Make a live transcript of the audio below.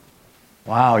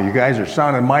Wow, you guys are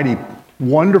sounding mighty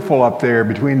wonderful up there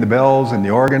between the bells and the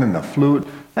organ and the flute.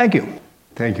 Thank you.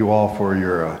 Thank you all for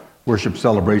your worship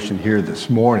celebration here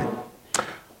this morning.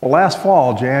 Well, last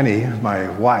fall, Janie, my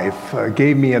wife,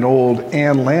 gave me an old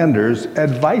Ann Landers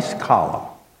advice column.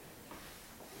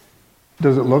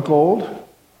 Does it look old?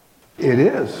 It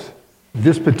is.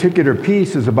 This particular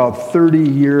piece is about 30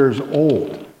 years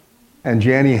old, and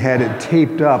Janie had it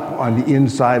taped up on the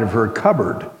inside of her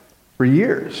cupboard for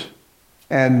years.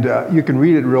 And you can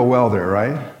read it real well there,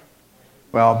 right?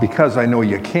 Well, because I know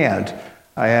you can't,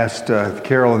 I asked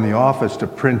Carol in the office to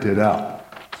print it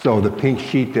up. So the pink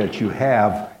sheet that you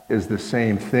have is the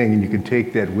same thing, and you can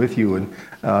take that with you, and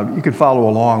you can follow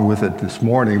along with it this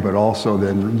morning, but also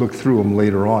then look through them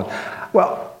later on.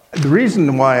 Well, the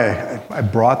reason why I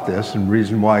brought this, and the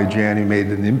reason why Janie made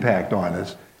an impact on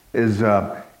us, is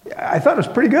I thought it was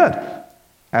pretty good.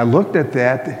 I looked at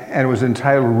that, and it was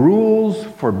entitled Rules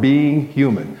for Being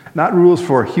Human. Not rules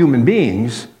for human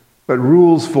beings, but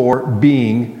rules for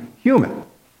being human.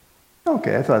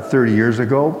 Okay, I thought 30 years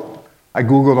ago. I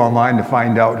Googled online to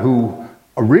find out who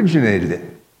originated it.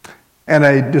 And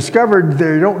I discovered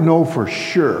they don't know for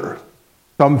sure.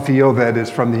 Some feel that it's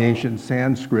from the ancient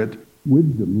Sanskrit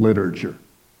wisdom literature.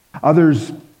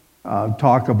 Others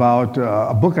talk about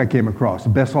a book I came across, a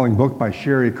best-selling book by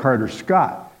Sherry Carter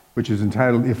Scott, which is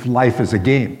entitled If Life is a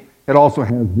Game. It also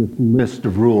has this list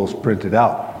of rules printed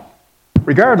out.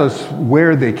 Regardless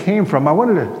where they came from, I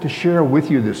wanted to share with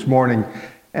you this morning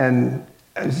and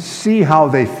see how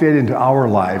they fit into our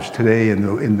lives today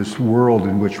in this world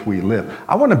in which we live.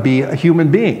 I want to be a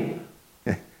human being.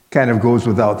 It kind of goes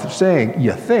without saying,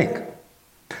 you think.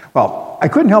 Well, I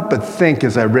couldn't help but think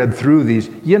as I read through these,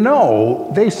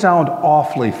 they sound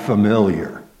awfully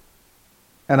familiar.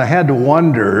 And I had to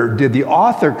wonder, did the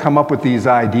author come up with these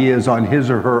ideas on his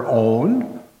or her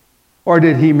own? Or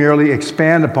did he merely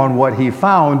expand upon what he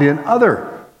found in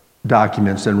other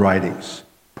documents and writings?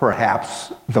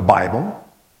 Perhaps the Bible?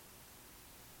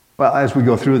 Well, as we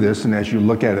go through this and as you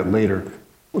look at it later,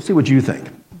 we'll see what you think.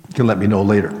 You can let me know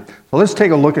later. So let's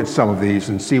take a look at some of these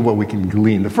and see what we can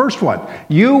glean. The first one,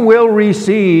 you will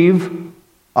receive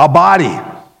a body.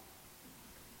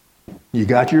 You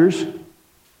got yours?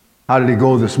 How did it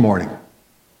go this morning?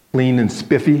 Clean and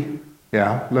spiffy?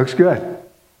 Yeah, looks good.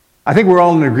 I think we're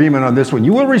all in agreement on this one.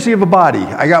 You will receive a body.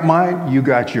 I got mine, you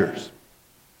got yours.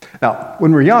 Now,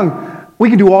 when we're young, we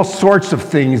can do all sorts of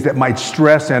things that might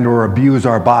stress and or abuse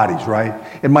our bodies, right?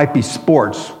 It might be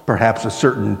sports, perhaps a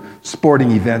certain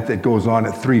sporting event that goes on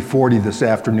at 3:40 this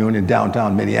afternoon in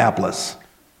downtown Minneapolis.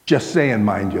 Just saying,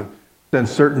 mind you. Then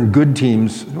certain good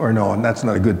teams, or no, and that's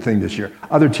not a good thing this year.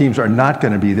 Other teams are not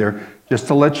going to be there. Just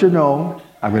to let you know,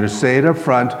 I'm going to say it up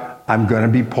front, I'm going to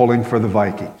be pulling for the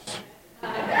Vikings.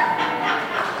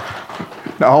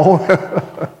 No,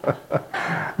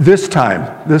 this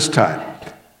time.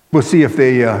 We'll see if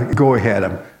they go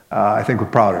ahead. I think we're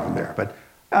proud of them there. But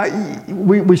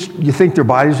you think their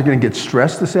bodies are going to get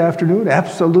stressed this afternoon?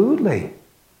 Absolutely.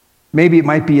 Maybe it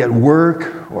might be at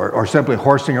work or simply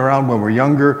horsing around when we're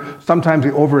younger. Sometimes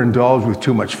we overindulge with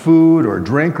too much food or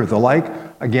drink or the like.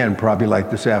 Again, probably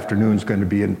like this afternoon is going to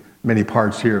be in many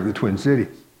parts here of the Twin Cities.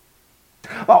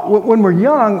 Well, when we're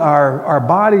young, our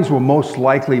bodies will most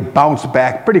likely bounce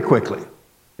back pretty quickly.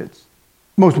 It's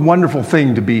the most wonderful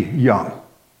thing to be young.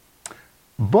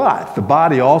 But the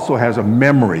body also has a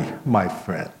memory, my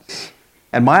friends.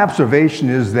 And my observation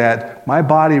is that my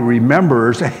body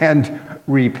remembers and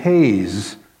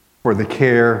repays for the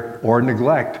care or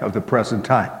neglect of the present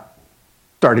time,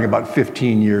 starting about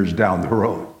 15 years down the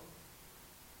road.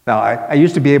 Now, I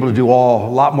used to be able to do a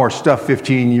lot more stuff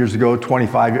 15 years ago,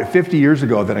 50 years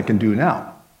ago than I can do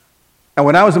now. And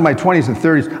when I was in my 20s and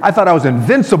 30s, I thought I was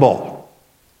invincible.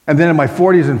 And then in my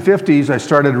 40s and 50s, I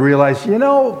started to realize,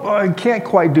 I can't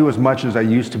quite do as much as I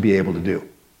used to be able to do.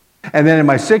 And then in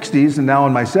my 60s and now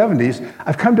in my 70s,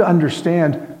 I've come to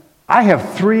understand I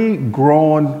have 3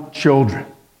 grown children.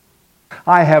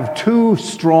 I have 2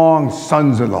 strong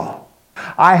sons-in-law.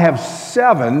 I have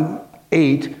 7,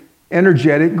 8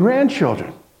 energetic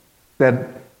grandchildren. That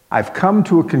I've come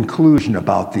to a conclusion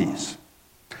about these.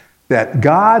 That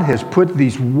God has put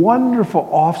these wonderful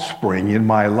offspring in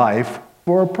my life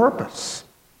for a purpose.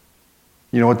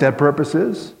 You know what that purpose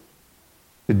is?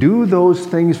 To do those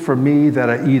things for me that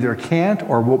I either can't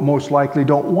or most likely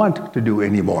don't want to do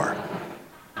anymore.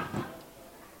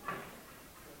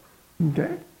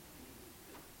 Okay?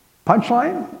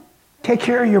 Punchline? Take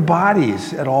care of your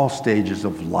bodies at all stages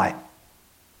of life.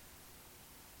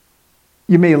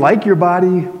 You may like your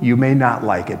body, you may not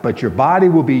like it, but your body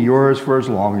will be yours for as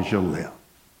long as you live.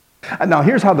 And now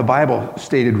here's how the Bible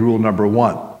stated rule number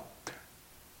 1.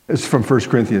 It's from 1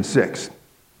 Corinthians 6.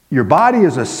 Your body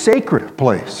is a sacred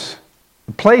place,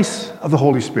 the place of the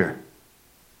Holy Spirit.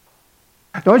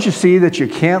 Don't you see that you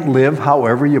can't live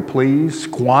however you please,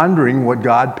 squandering what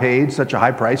God paid such a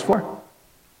high price for?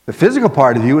 The physical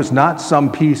part of you is not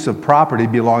some piece of property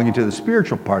belonging to the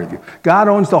spiritual part of you. God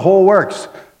owns the whole works.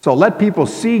 So let people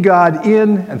see God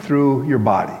in and through your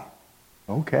body.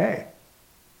 Okay.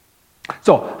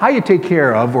 So how you take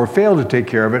care of or fail to take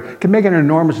care of it can make an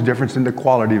enormous difference in the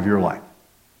quality of your life.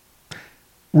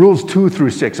 Rules 2 through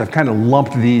 6, I've kind of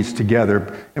lumped these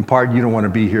together. In part, you don't want to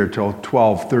be here till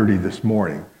 12:30 this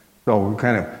morning. So we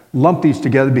kind of lump these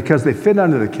together because they fit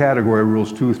under the category,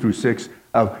 rules 2 through 6,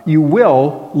 of you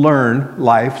will learn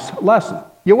life's lesson.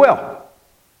 You will.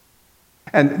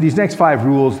 And these next 5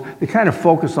 rules, they kind of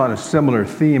focus on a similar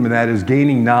theme, and that is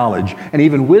gaining knowledge and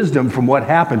even wisdom from what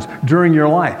happens during your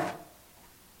life.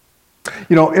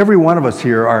 You know, every one of us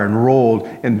here are enrolled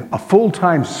in a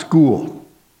full-time school.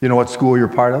 You know what school you're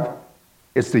part of?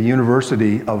 It's the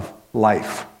University of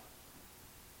Life.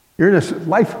 You're in a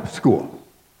life school.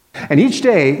 And each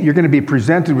day, you're going to be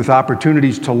presented with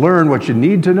opportunities to learn what you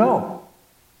need to know.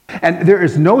 And there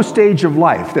is no stage of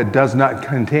life that does not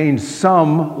contain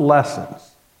some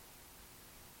lessons.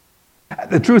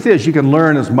 The truth is, you can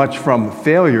learn as much from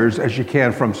failures as you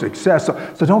can from success.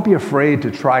 So don't be afraid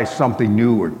to try something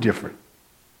new or different.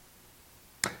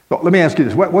 So let me ask you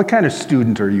this. What kind of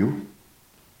student are you?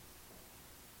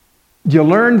 Do you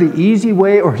learn the easy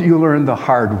way or do you learn the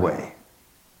hard way?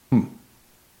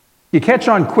 You catch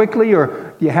on quickly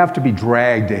or do you have to be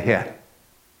dragged ahead?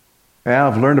 Well,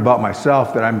 I've learned about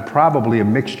myself that I'm probably a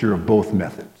mixture of both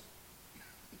methods.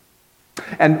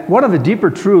 And one of the deeper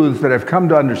truths that I've come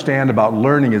to understand about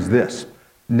learning is this.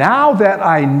 Now that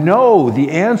I know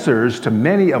the answers to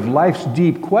many of life's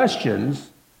deep questions,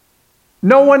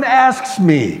 no one asks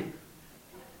me.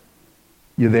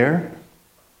 You there?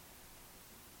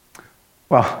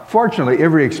 Well, fortunately,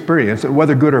 every experience,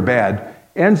 whether good or bad,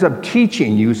 ends up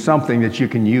teaching you something that you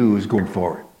can use going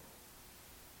forward.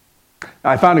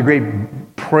 I found a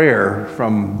great prayer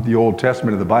from the Old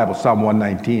Testament of the Bible, Psalm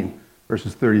 119,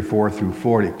 verses 34 through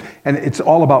 40. And it's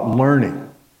all about learning.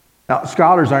 Now,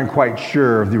 scholars aren't quite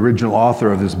sure of the original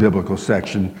author of this biblical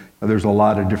section. There's a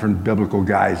lot of different biblical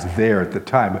guys there at the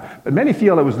time. But many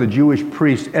feel it was the Jewish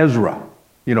priest Ezra,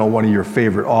 you know, one of your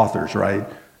favorite authors, right?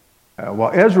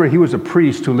 Well, Ezra, he was a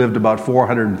priest who lived about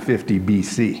 450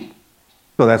 BC.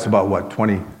 So that's about,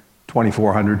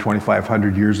 2,400,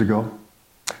 2,500 years ago?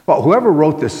 Well, whoever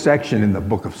wrote this section in the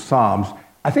book of Psalms,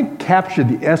 I think captured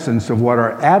the essence of what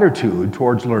our attitude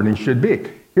towards learning should be.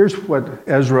 Here's what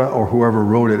Ezra or whoever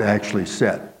wrote it actually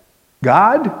said.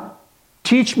 God,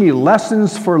 teach me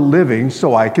lessons for living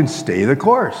so I can stay the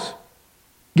course.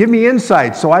 Give me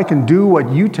insight so I can do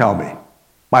what you tell me.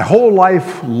 My whole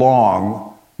life long,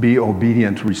 be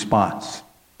obedient response.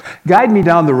 Guide me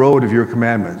down the road of your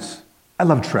commandments. I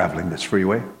love traveling this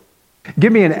freeway.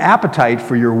 Give me an appetite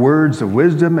for your words of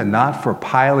wisdom and not for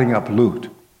piling up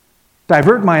loot.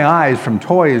 Divert my eyes from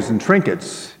toys and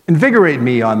trinkets. Invigorate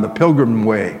me on the pilgrim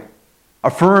way.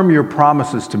 Affirm your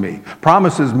promises to me,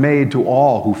 promises made to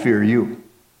all who fear you.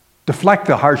 Deflect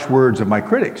the harsh words of my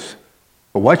critics,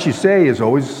 but what you say is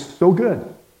always so good.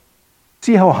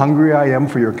 See how hungry I am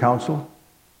for your counsel?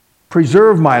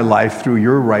 Preserve my life through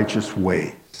your righteous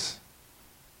ways.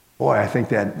 Boy, I think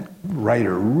that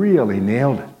writer really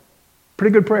nailed it.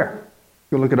 Pretty good prayer.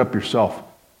 You can look it up yourself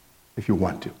if you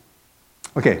want to.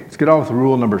 Okay, let's get on with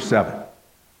rule number 7.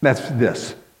 That's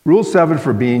this. Rule 7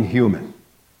 for being human.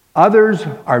 Others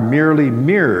are merely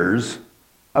mirrors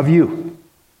of you.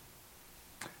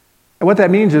 And what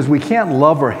that means is we can't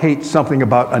love or hate something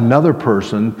about another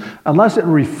person unless it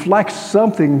reflects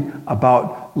something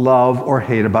about love or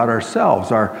hate about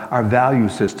ourselves, our value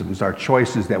systems, our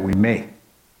choices that we make.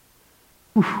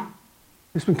 Whew.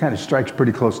 This one kind of strikes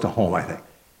pretty close to home, I think.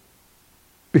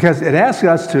 Because it asks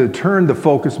us to turn the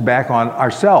focus back on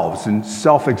ourselves and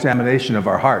self-examination of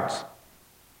our hearts.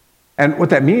 And what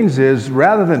that means is,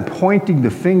 rather than pointing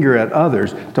the finger at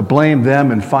others to blame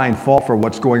them and find fault for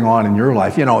what's going on in your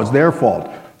life, it's their fault.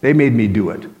 They made me do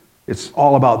it. It's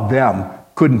all about them.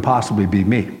 Couldn't possibly be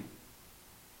me.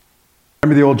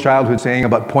 Remember the old childhood saying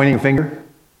about pointing a finger?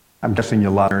 I'm guessing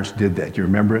a lot of parents did that. Do you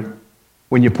remember it?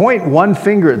 When you point one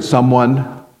finger at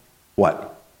someone, what?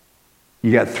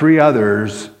 You got 3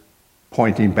 others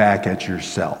pointing back at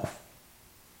yourself.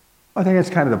 I think that's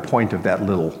kind of the point of that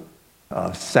little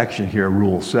section here,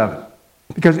 Rule 7.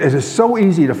 Because it is so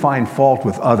easy to find fault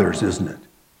with others, isn't it?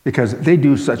 Because they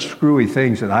do such screwy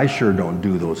things, and I sure don't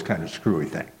do those kind of screwy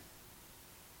things.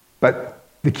 But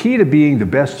The key to being the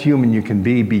best human you can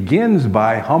be begins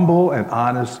by humble and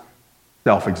honest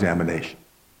self-examination.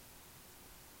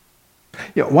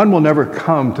 One will never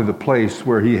come to the place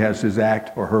where he has his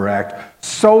act or her act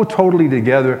so totally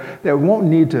together that it won't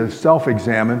need to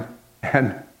self-examine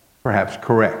and perhaps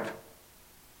correct.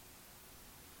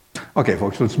 Okay,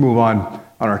 folks, let's move on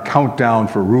our countdown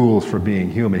for rules for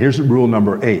being human. Here's rule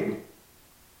number 8.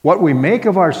 What we make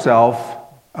of ourselves,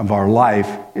 of our life,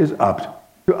 is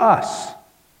up to us.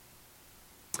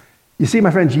 You see,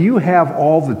 my friends, you have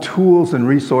all the tools and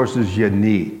resources you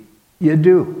need. You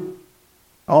do.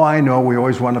 Oh, I know, we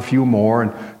always want a few more,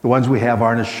 and the ones we have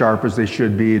aren't as sharp as they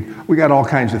should be. We got all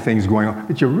kinds of things going on.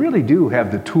 But you really do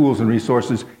have the tools and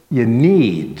resources you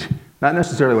need. Not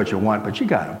necessarily what you want, but you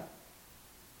got them.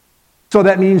 So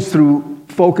that means through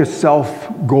focused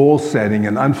self-goal setting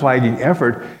and unflagging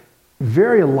effort,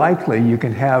 very likely you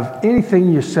can have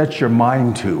anything you set your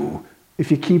mind to if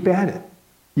you keep at it.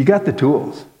 You got the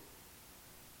tools.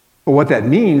 But what that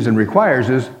means and requires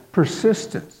is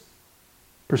persistence.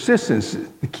 Persistence is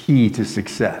the key to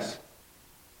success.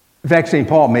 In fact, St.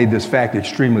 Paul made this fact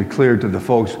extremely clear to the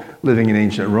folks living in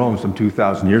ancient Rome some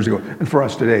 2,000 years ago, and for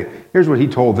us today. Here's what he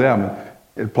told them.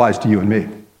 It applies to you and me.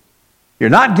 You're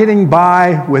not getting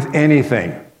by with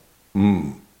anything.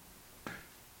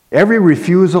 Every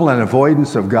refusal and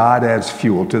avoidance of God adds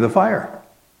fuel to the fire.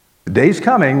 The day's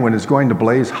coming when it's going to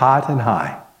blaze hot and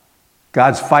high.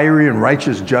 God's fiery and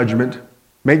righteous judgment,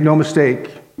 make no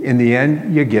mistake, in the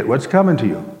end, you get what's coming to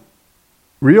you.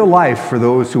 Real life for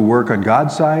those who work on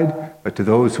God's side, but to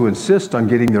those who insist on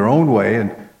getting their own way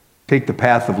and take the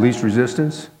path of least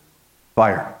resistance,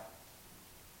 fire.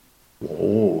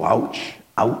 Oh, ouch,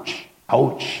 ouch,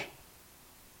 ouch.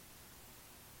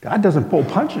 God doesn't pull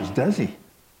punches, does he?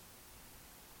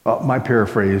 Well, my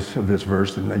paraphrase of this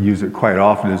verse, and I use it quite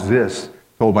often, is this.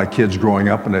 I told my kids growing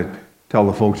up, and I tell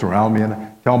the folks around me, and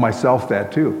I tell myself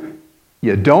that too.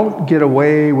 You don't get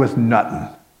away with nothing,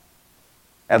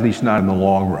 at least not in the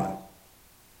long run.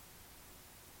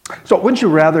 So wouldn't you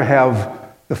rather have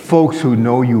the folks who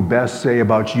know you best say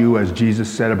about you as Jesus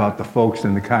said about the folks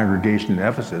in the congregation in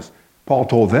Ephesus? Paul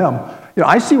told them,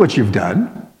 I see what you've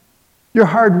done. Your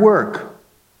hard work,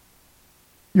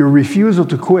 your refusal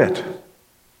to quit.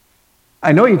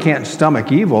 I know you can't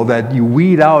stomach evil, that you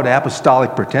weed out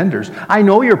apostolic pretenders. I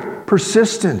know your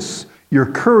persistence, your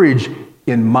courage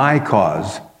in my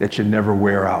cause that you never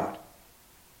wear out.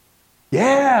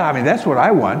 Yeah, that's what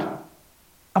I want. How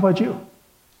about you?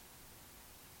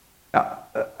 Now,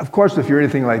 of course, if you're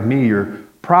anything like me, you're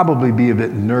probably be a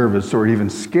bit nervous or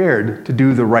even scared to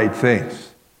do the right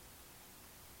things.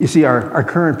 You see, our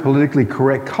current politically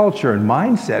correct culture and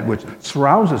mindset, which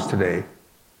surrounds us today,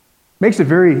 makes it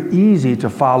very easy to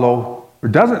follow, or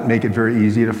doesn't make it very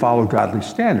easy to follow godly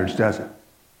standards, does it?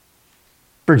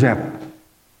 For example,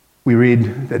 we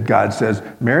read that God says,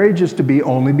 marriage is to be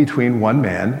only between one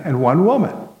man and one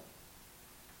woman.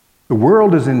 The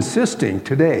world is insisting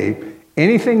today,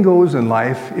 anything goes in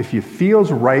life. If it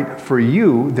feels right for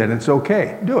you, then it's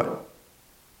okay. Do it.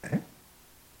 Okay?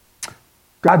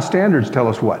 God's standards tell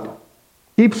us what?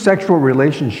 Keep sexual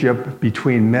relationship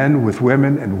between men with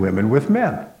women and women with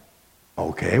men.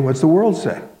 Okay, what's the world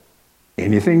say?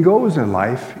 Anything goes in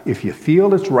life. If you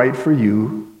feel it's right for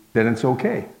you, then it's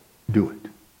okay. Do it.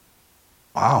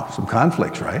 Wow, some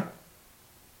conflicts, right?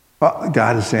 Well,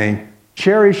 God is saying,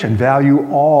 cherish and value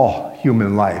all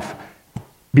human life,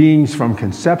 beings from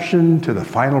conception to the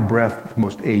final breath of the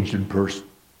most aged person.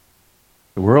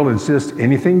 The world insists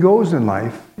anything goes in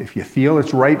life. If you feel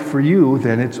it's right for you,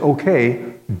 then it's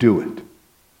okay. Do it.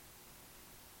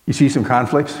 You see some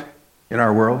conflicts in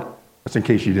our world? That's in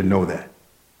case you didn't know that.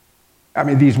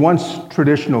 These once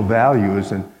traditional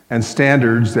values and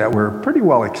standards that were pretty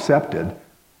well accepted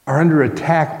are under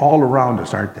attack all around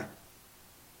us, aren't they?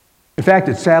 In fact,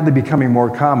 it's sadly becoming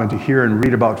more common to hear and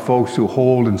read about folks who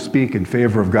hold and speak in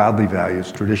favor of godly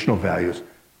values, traditional values,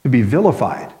 to be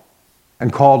vilified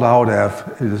and called out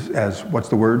as what's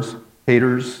the words?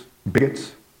 Haters,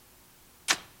 bigots.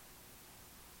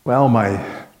 Well, my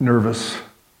nervous,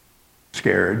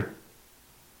 scared,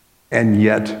 and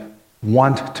yet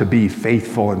want to be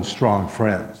faithful and strong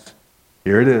friends.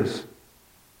 Here it is.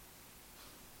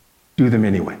 Do them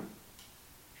anyway.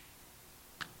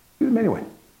 Do them anyway.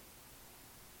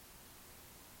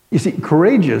 You see,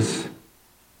 courageous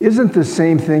isn't the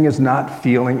same thing as not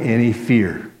feeling any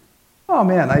fear. Oh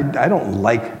man, I don't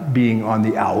like being on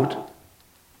the out.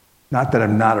 Not that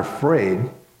I'm not afraid,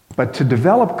 but to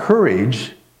develop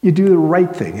courage, you do the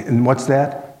right thing. And what's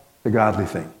that? The godly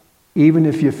thing. Even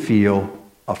if you feel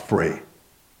afraid.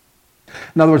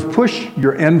 In other words, push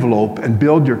your envelope and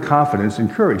build your confidence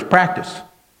and courage. Practice.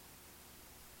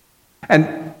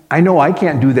 And I know I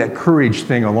can't do that courage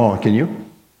thing alone, can you?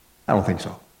 I don't think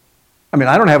so. I mean,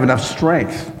 I don't have enough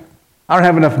strength. I don't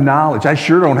have enough knowledge. I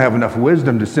sure don't have enough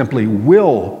wisdom to simply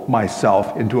will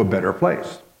myself into a better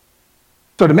place.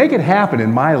 So to make it happen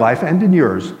in my life and in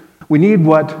yours, we need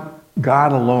what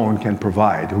God alone can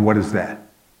provide. And what is that?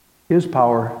 His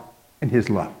power and His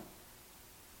love.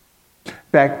 In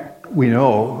fact, we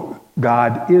know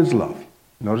God is love.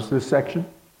 Notice this section?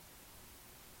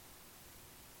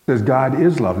 It says God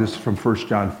is love. This is from 1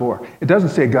 John 4. It doesn't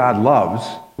say God loves,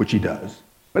 which He does,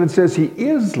 but it says He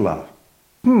is love.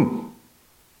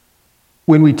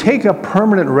 When we take up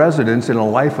permanent residence in a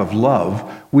life of love,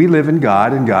 we live in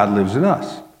God and God lives in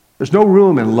us. There's no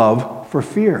room in love for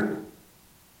fear.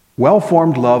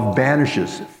 Well-formed love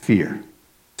banishes fear.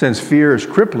 Since fear is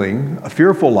crippling, a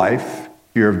fearful life,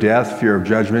 fear of death, fear of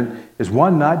judgment, is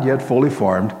one not yet fully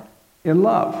formed in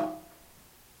love.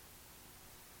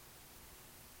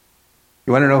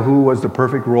 You want to know who was the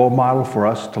perfect role model for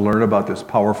us to learn about this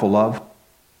powerful love?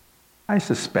 I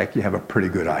suspect you have a pretty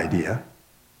good idea.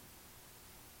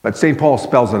 But St. Paul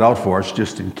spells it out for us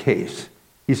just in case.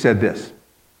 He said this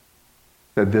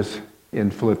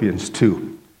in Philippians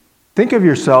 2. Think of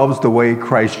yourselves the way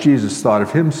Christ Jesus thought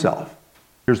of himself.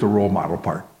 Here's the role model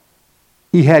part.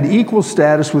 He had equal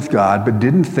status with God, but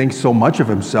didn't think so much of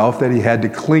himself that he had to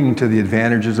cling to the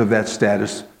advantages of that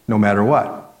status no matter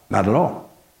what. Not at all.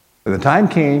 When the time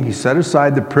came, he set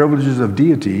aside the privileges of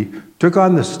deity, took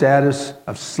on the status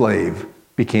of slave,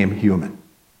 became human.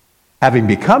 Having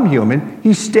become human,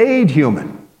 he stayed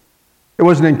human. It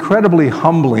was an incredibly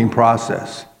humbling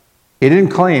process. He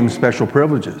didn't claim special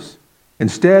privileges.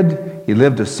 Instead, he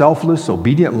lived a selfless,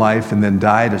 obedient life and then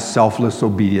died a selfless,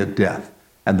 obedient death.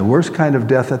 And the worst kind of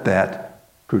death at that,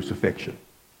 crucifixion.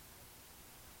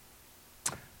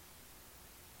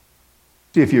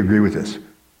 See if you agree with this.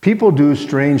 People do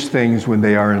strange things when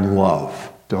they are in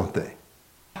love, don't they?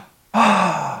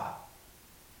 Well,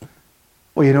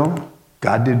 you know,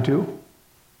 God did too.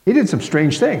 He did some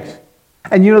strange things.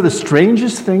 And you know the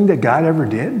strangest thing that God ever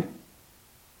did?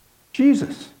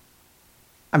 Jesus.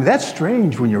 I mean, that's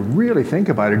strange when you really think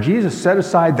about it. Jesus set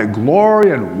aside the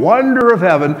glory and wonder of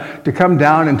heaven to come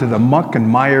down into the muck and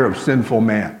mire of sinful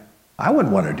man. I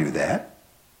wouldn't want to do that.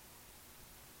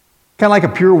 Kind of like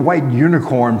a pure white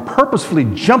unicorn purposefully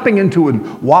jumping into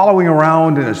and wallowing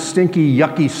around in a stinky,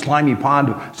 yucky, slimy pond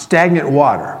of stagnant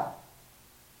water.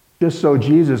 Just so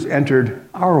Jesus entered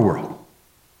our world.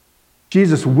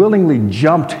 Jesus willingly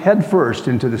jumped headfirst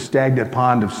into the stagnant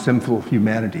pond of sinful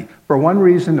humanity for one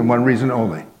reason and one reason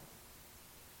only.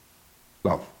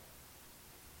 Love.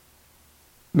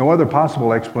 No other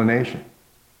possible explanation.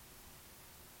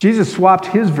 Jesus swapped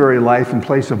his very life in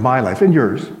place of my life and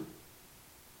yours.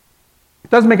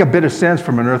 It doesn't make a bit of sense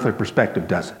from an earthly perspective,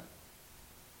 does it?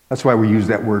 That's why we use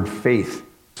that word faith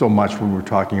so much when we're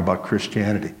talking about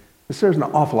Christianity. Because there's an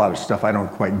awful lot of stuff I don't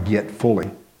quite get fully.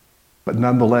 But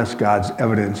nonetheless, God's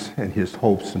evidence and his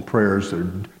hopes and prayers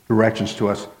and directions to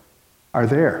us are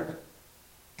there.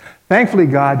 Thankfully,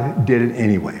 God did it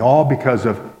anyway, all because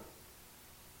of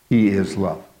He is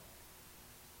love.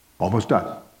 Almost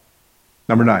done.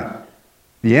 Number 9,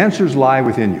 the answers lie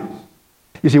within you.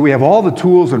 You see, we have all the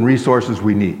tools and resources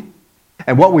we need.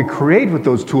 And what we create with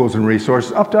those tools and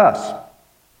resources, up to us.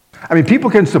 I mean, people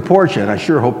can support you, and I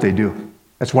sure hope they do.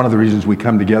 That's one of the reasons we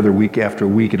come together week after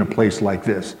week in a place like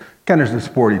this, kind of to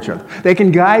support each other. They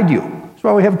can guide you. That's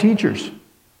why we have teachers.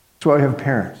 That's why we have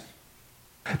parents.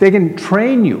 They can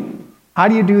train you. How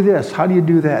do you do this? How do you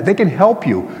do that? They can help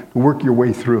you to work your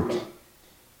way through.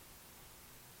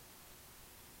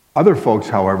 Other folks,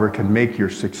 however, can make your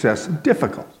success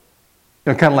difficult.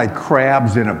 They're kind of like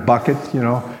crabs in a bucket, you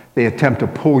know. They attempt to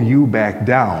pull you back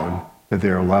down to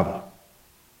their level.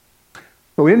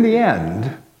 So in the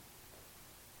end,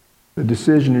 the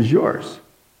decision is yours.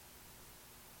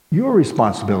 Your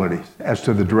responsibility as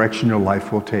to the direction your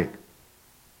life will take.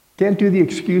 Can't do the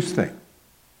excuse thing.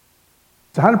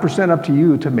 It's 100% up to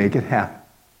you to make it happen.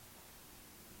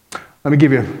 Let me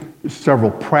give you several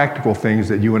practical things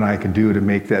that you and I can do to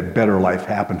make that better life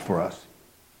happen for us.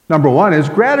 Number 1 is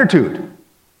gratitude.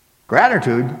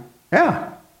 Gratitude?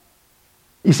 Yeah.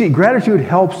 You see, gratitude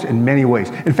helps in many ways.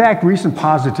 In fact, recent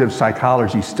positive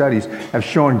psychology studies have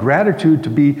shown gratitude to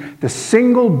be the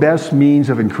single best means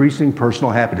of increasing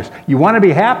personal happiness. You want to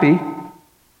be happy?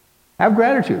 Have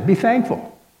gratitude. Be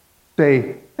thankful.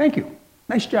 Say, thank you.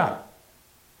 Nice job.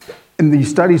 And these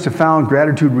studies have found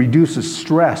gratitude reduces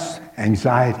stress,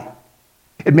 anxiety.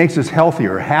 It makes us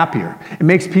healthier, happier. It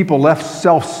makes people less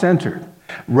self-centered.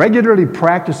 Regularly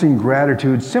practicing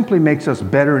gratitude simply makes us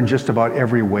better in just about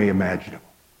every way imaginable.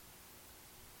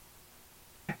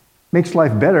 makes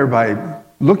life better by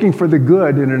looking for the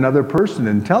good in another person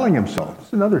and telling him so.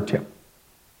 It's another tip.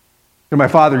 And my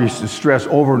father used to stress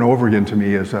over and over again to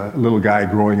me as a little guy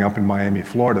growing up in Miami,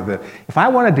 Florida, that if I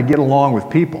wanted to get along with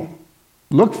people,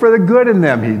 look for the good in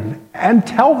them and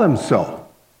tell them so.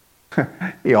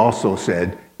 He also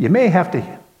said, you may have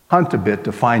to hunt a bit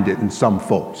to find it in some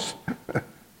folks.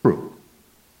 True.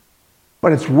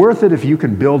 But it's worth it if you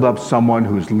can build up someone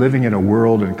who's living in a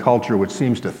world and culture which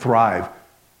seems to thrive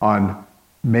on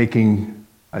making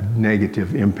a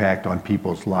negative impact on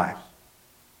people's lives.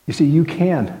 You see, you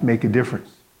can make a difference.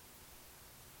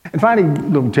 And finally, a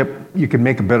little tip, you can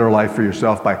make a better life for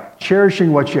yourself by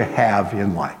cherishing what you have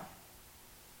in life.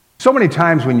 So many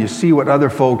times when you see what other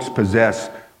folks possess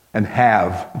and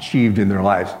have achieved in their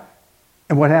lives,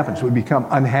 and what happens? We become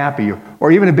unhappy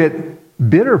or even a bit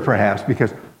bitter perhaps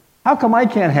because how come I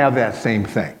can't have that same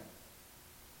thing?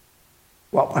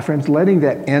 Well, my friends, letting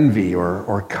that envy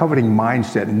or coveting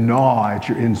mindset gnaw at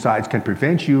your insides can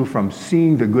prevent you from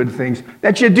seeing the good things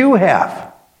that you do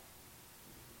have.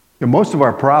 Most of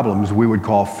our problems we would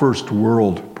call first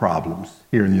world problems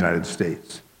here in the United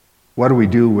States. What do we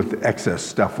do with the excess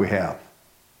stuff we have?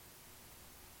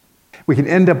 We can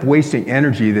end up wasting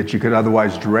energy that you could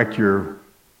otherwise direct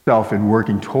yourself in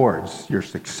working towards your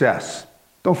success.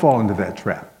 Don't fall into that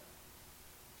trap.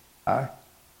 I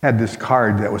had this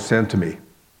card that was sent to me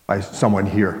by someone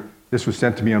here. This was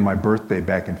sent to me on my birthday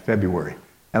back in February.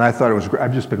 And I thought it was great.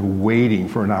 I've just been waiting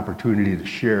for an opportunity to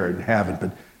share it and haven't.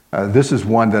 But this is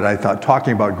one that I thought,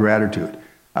 talking about gratitude.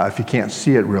 If you can't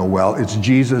see it real well, it's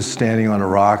Jesus standing on a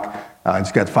rock.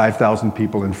 He's got 5,000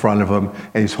 people in front of him,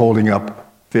 and he's holding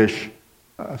up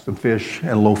some fish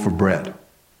and a loaf of bread.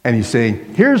 And he's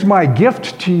saying, here's my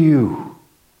gift to you.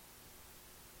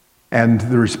 And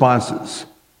the response is,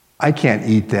 I can't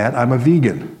eat that. I'm a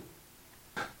vegan.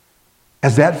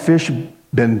 Has that fish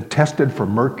been tested for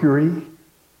mercury?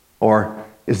 Or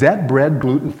is that bread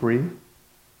gluten-free?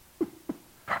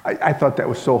 I thought that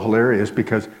was so hilarious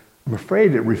because I'm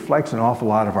afraid it reflects an awful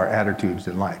lot of our attitudes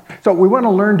in life. So we want to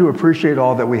learn to appreciate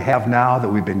all that we have now, that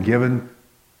we've been given.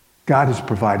 God has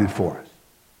provided for us.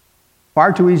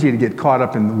 Far too easy to get caught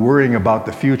up in worrying about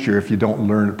the future if you don't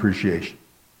learn appreciation.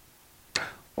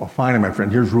 Well, finally, my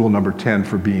friend, here's rule number 10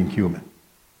 for being human.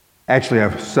 Actually,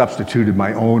 I've substituted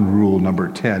my own rule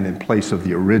number 10 in place of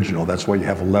the original. That's why you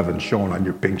have 11 shown on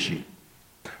your pink sheet.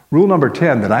 Rule number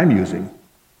 10 that I'm using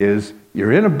is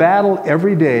you're in a battle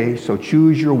every day, so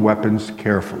choose your weapons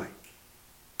carefully.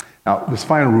 Now, this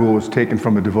final rule was taken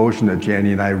from a devotion that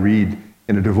Janie and I read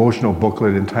in a devotional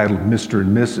booklet entitled Mr.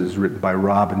 and Mrs., written by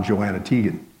Rob and Joanna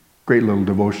Teagan. Great little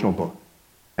devotional book.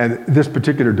 And this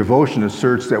particular devotion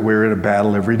asserts that we're in a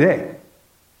battle every day.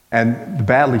 And the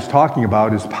battle he's talking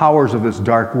about is powers of this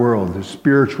dark world, the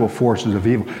spiritual forces of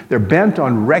evil. They're bent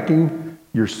on wrecking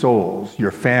your souls,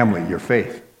 your family, your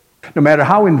faith. No matter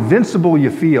how invincible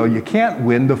you feel, you can't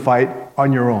win the fight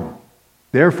on your own.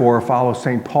 Therefore, follow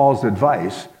St. Paul's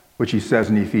advice, which he says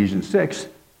in Ephesians 6.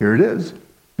 Here it is.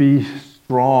 Be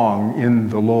strong in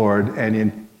the Lord and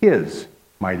in his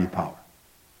mighty power.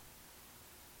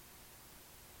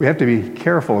 We have to be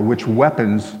careful of which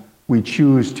weapons we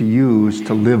choose to use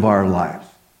to live our lives.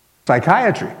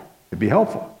 Psychiatry could be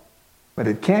helpful, but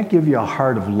it can't give you a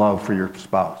heart of love for your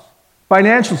spouse.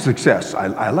 Financial success,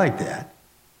 I like that,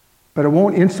 but it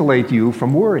won't insulate you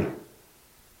from worry.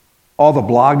 All the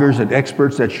bloggers and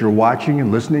experts that you're watching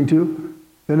and listening to,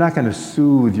 they're not going to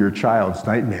soothe your child's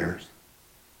nightmares.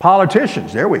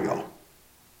 Politicians, there we go,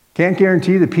 can't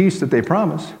guarantee the peace that they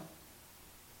promise.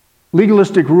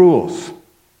 Legalistic rules,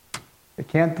 it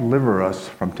can't deliver us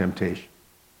from temptation.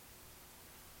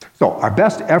 So our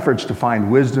best efforts to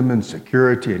find wisdom and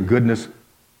security and goodness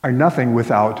are nothing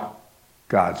without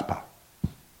God's power.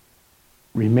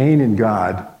 Remain in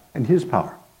God and his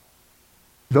power.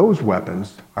 Those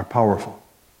weapons are powerful.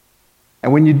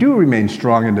 And when you do remain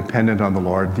strong and dependent on the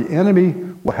Lord, the enemy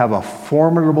will have a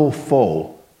formidable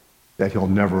foe that he'll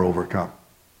never overcome.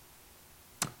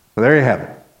 So there you have it.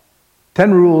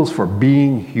 10 rules for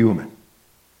being human.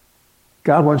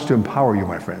 God wants to empower you,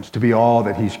 my friends, to be all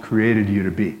that he's created you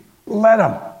to be. Let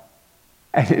him.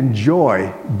 And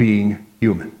enjoy being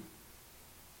human.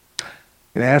 I'm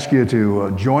going to ask you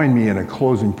to join me in a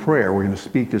closing prayer. We're going to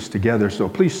speak this together, so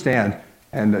please stand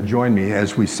and join me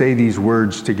as we say these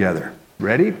words together.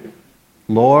 Ready?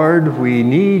 Lord, we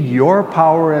need your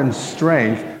power and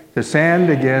strength to stand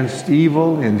against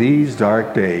evil in these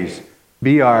dark days.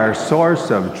 Be our source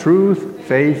of truth,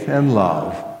 faith, and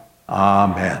love.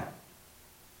 Amen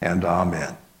and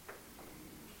amen.